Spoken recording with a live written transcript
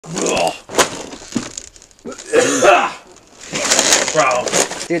Bro.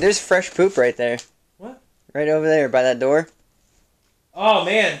 Dude, there's fresh poop right there. What? Right over there by that door. Oh,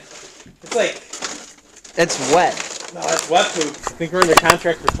 man. It's like... It's wet. No, that's wet poop. I think we're under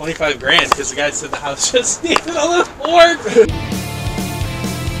contract for 25 grand because the guy said the house just needed a little work.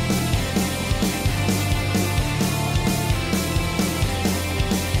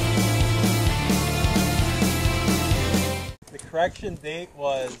 The correction date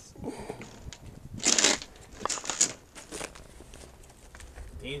was...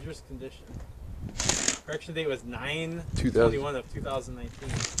 dangerous condition. Correction date was 9/21 of 2019.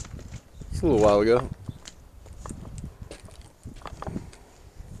 It's a little while ago.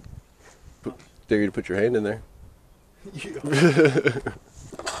 Dare you to put your hand in there. Dude,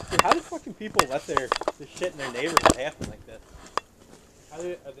 how do fucking people let their shit in their neighborhood happen like that? How are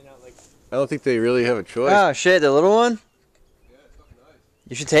they not like... I don't think they really have a choice. Oh shit, the little one? Yeah, it's fucking nice.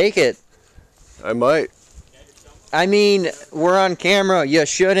 You should take it. I might. I mean, we're on camera. You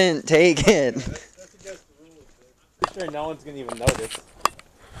shouldn't take it. That's against the rules, dude. I'm sure no one's gonna even notice.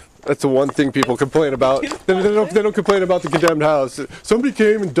 That's the one thing people complain about. They don't complain about the condemned house. Somebody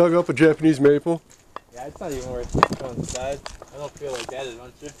came and dug up a Japanese maple. Yeah, it's not even worth going inside. I don't feel like that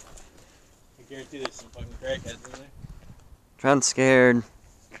adventure. I guarantee there's some fucking crackheads in there. John's scared.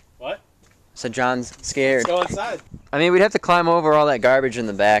 What? I said John's scared. Let's go inside. I mean, we'd have to climb over all that garbage in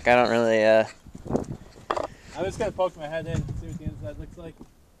the back. I don't really, I'm just gonna poke my head in, see what the inside looks like.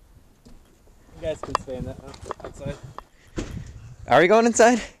 You guys can stay in that outside. Are we going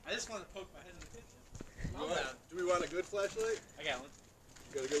inside? I just want to poke my head in the kitchen. Do we want a good flashlight? I got one.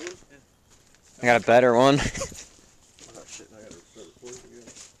 You got a good one? I got a better one. Oh shit, I gotta start recording again.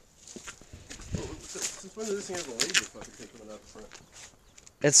 Since when does this thing have a laser fucking thing coming out the front?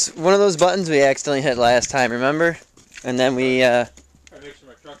 It's one of those buttons we accidentally hit last time, remember? And then we, Try to make sure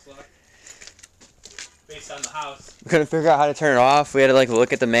my truck's locked. Based on the house. we couldn't figure out how to turn it off. We had to, like,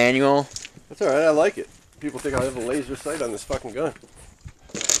 look at the manual. That's alright, I like it. People think I have a laser sight on this fucking gun.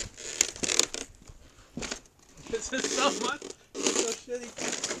 This is so much. It's so shitty.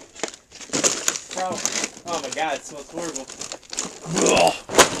 Bro. Oh my god, it smells horrible.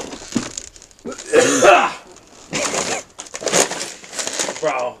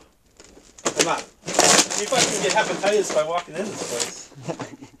 Bro. Come on. You fucking get hepatitis by walking in this place.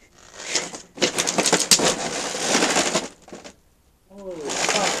 Holy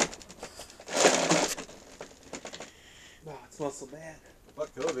fuck. Oh, it smells so bad. Fuck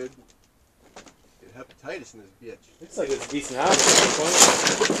COVID. Get hepatitis in this bitch. Looks like it's a decent house.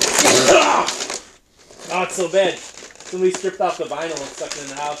 Oh, it's so bad. Somebody stripped off the vinyl and stuck it in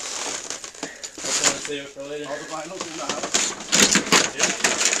the house. I was going to save it for later. All the vinyls in the house.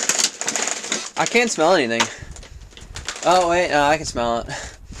 I can't smell anything. Oh, wait, no, I can smell it.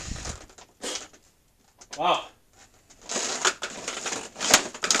 Wow.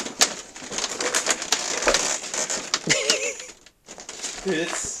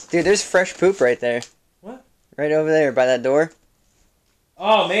 Dude, there's fresh poop right there. What? Right over there by that door.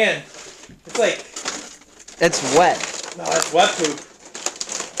 Oh, man. It's like... It's wet. No, that's wet poop.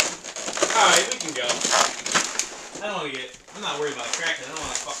 Alright, we can go. I don't want to get... I'm not worried about crackheads. I don't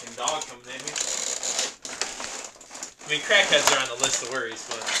want a fucking dog coming at me. I mean, crackheads are on the list of worries,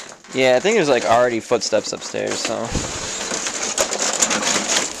 but... Yeah, I think there's like already footsteps upstairs, so...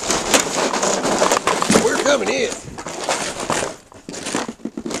 We're coming in.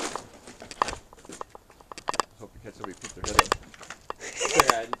 Hope you catch somebody put their head up.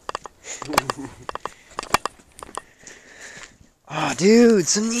 Oh, dude,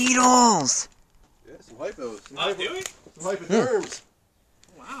 some needles! Yeah, some hypos. Oh, do we? Some hypoderms.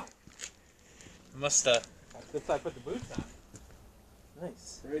 Wow. I must, that's why I put the boots on.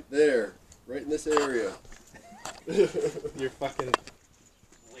 Nice. Right there. Right in this area. Your fucking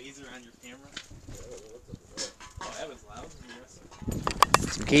laser on your camera. Oh, that was loud.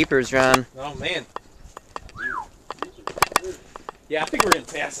 Some keepers, John. Oh, man. Yeah, I think we're going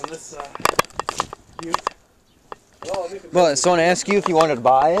to pass on this, view. Well, someone asked you if you wanted to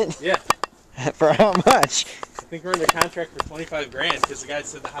buy it? Yeah. For how much? I think we're under contract for 25 grand because the guy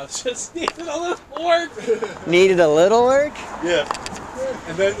said the house just needed a little work. Needed a little work? Yeah.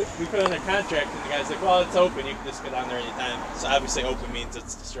 And then we put it under contract and the guy's like, well, it's open. You can just go down there anytime. So obviously open means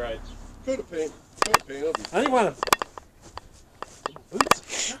it's destroyed. Coat of paint. Coat of paint. I don't even want to...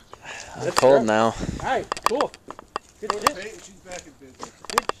 Boots. It's cold now. Alright, cool. Good Coat of shit. paint and she's back in business.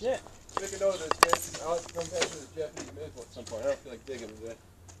 Good shit. Make a note of this, man. I'll have to come back to the Japanese maple at some point. I don't feel like digging today.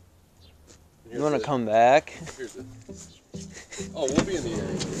 You want to come back? Here's it. Oh, we'll be in the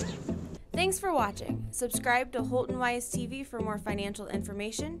area. Thanks for watching. Subscribe to HoltonWiseTV for more financial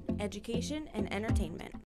information, education, and entertainment.